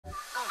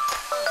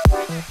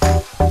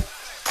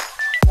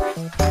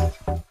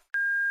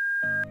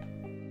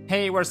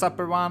Hey, what's up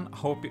everyone?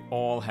 Hope you're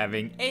all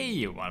having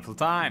a wonderful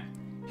time.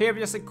 Here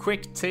just a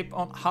quick tip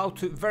on how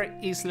to very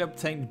easily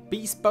obtain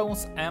beast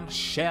bones and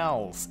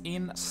shells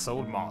in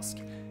Soulmask.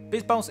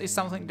 Beast bones is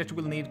something that you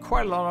will need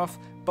quite a lot of,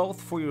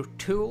 both for your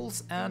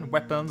tools and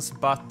weapons,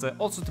 but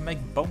also to make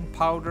bone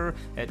powder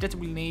that you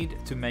will need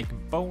to make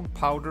bone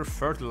powder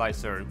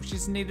fertilizer, which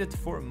is needed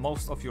for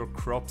most of your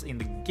crops in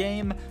the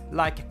game,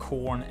 like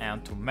corn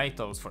and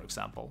tomatoes for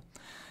example.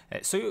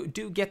 So you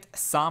do get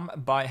some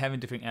by having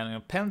different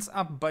animal pens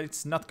up, but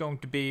it's not going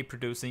to be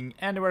producing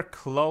anywhere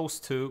close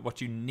to what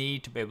you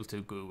need to be able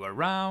to go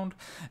around.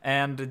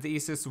 And the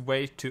easiest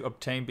way to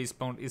obtain beast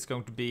bone is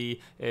going to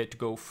be to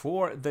go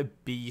for the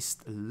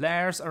beast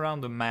lairs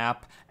around the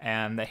map,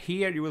 and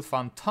here you will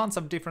find tons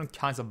of different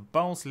kinds of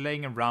bones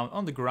laying around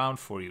on the ground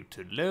for you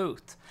to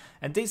loot.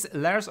 And these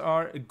lairs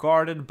are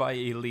guarded by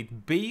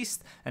elite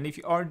beast, and if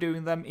you are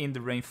doing them in the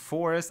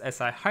rainforest,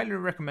 as I highly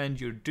recommend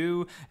you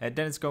do,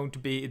 then it's going to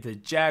be the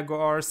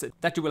jaguars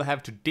that you will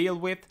have to deal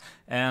with.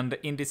 And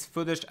in this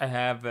footage I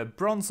have a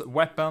bronze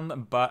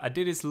weapon, but I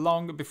did this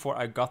long before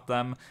I got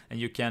them, and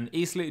you can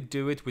easily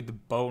do it with the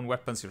bone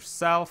weapons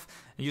yourself.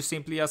 And you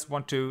simply just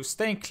want to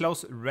stay in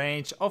close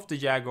range of the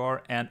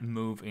jaguar and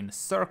move in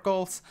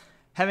circles.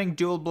 Having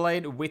dual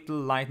blade with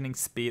lightning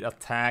speed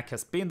attack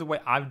has been the way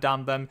I've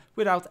done them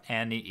without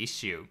any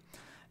issue.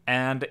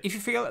 And if you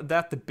feel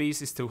that the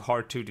beast is too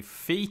hard to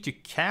defeat, you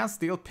can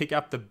still pick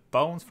up the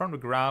bones from the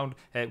ground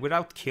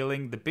without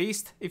killing the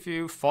beast if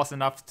you're fast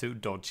enough to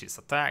dodge his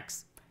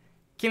attacks.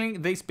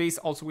 Killing these beasts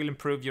also will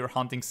improve your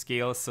hunting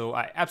skills, so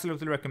I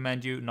absolutely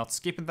recommend you not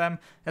skipping them,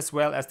 as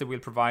well as they will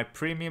provide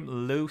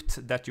premium loot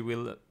that you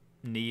will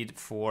need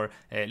for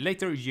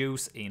later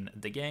use in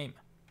the game.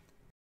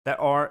 There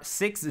are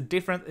 6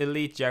 different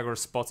elite jaguar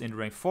spots in the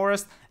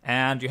rainforest,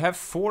 and you have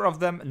 4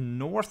 of them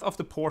north of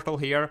the portal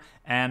here,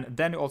 and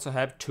then you also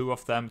have 2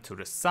 of them to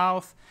the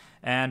south,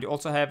 and you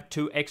also have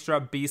 2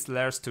 extra beast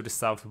lairs to the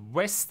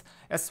southwest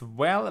as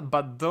well,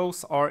 but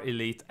those are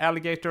elite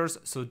alligators,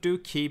 so do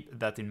keep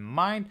that in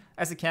mind,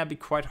 as it can be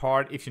quite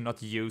hard if you're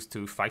not used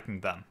to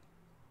fighting them.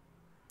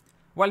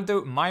 While I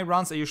do my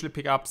runs, I usually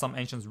pick up some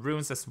ancient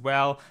ruins as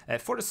well,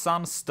 for the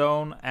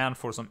sunstone and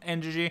for some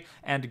energy,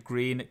 and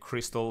green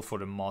crystal for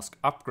the mask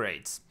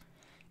upgrades.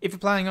 If you're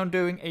planning on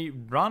doing a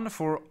run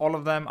for all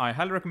of them, I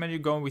highly recommend you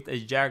going with a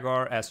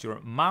jaguar as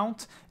your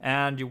mount,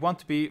 and you want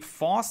to be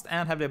fast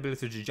and have the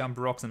ability to jump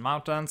rocks and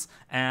mountains,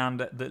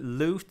 and the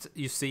loot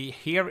you see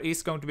here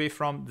is going to be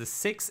from the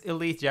 6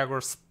 elite jaguar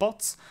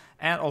spots,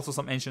 and also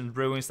some ancient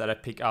ruins that I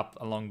pick up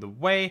along the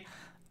way.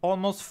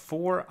 Almost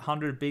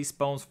 400 beast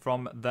bones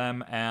from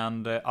them,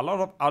 and a lot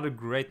of other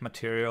great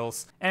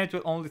materials, and it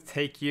will only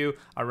take you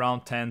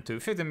around 10 to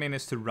 15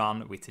 minutes to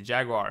run with the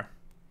jaguar.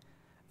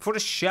 For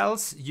the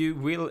shells, you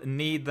will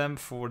need them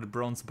for the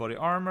bronze body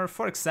armor,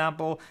 for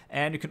example,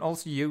 and you can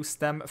also use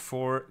them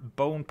for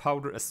bone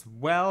powder as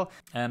well.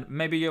 And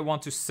maybe you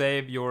want to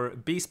save your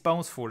beast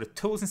bones for the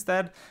tools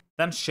instead,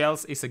 then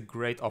shells is a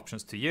great option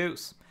to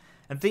use.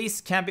 And these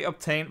can be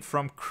obtained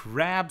from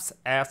crabs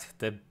at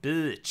the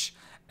beach.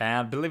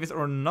 And believe it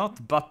or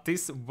not, but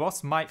this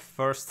was my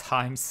first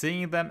time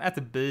seeing them at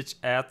the beach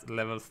at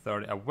level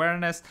 30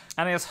 awareness,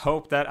 and I just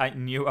hope that I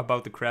knew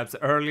about the crabs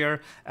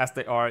earlier, as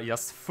they are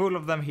just full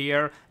of them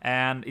here,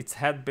 and it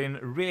had been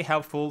really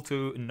helpful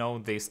to know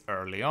this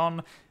early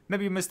on.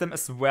 Maybe you missed them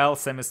as well,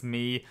 same as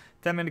me.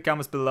 Tell me in the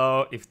comments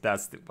below if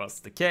that was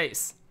the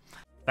case.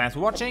 Thanks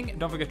for watching,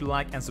 don't forget to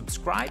like and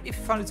subscribe if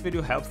you found this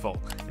video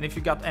helpful. And if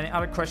you got any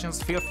other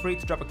questions, feel free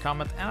to drop a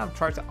comment and I'll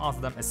try to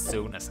answer them as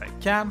soon as I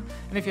can.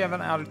 And if you have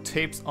any other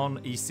tips on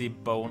easy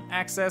bone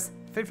access,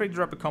 feel free to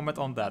drop a comment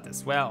on that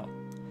as well.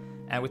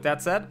 And with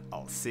that said,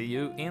 I'll see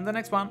you in the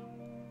next one.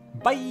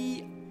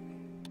 Bye!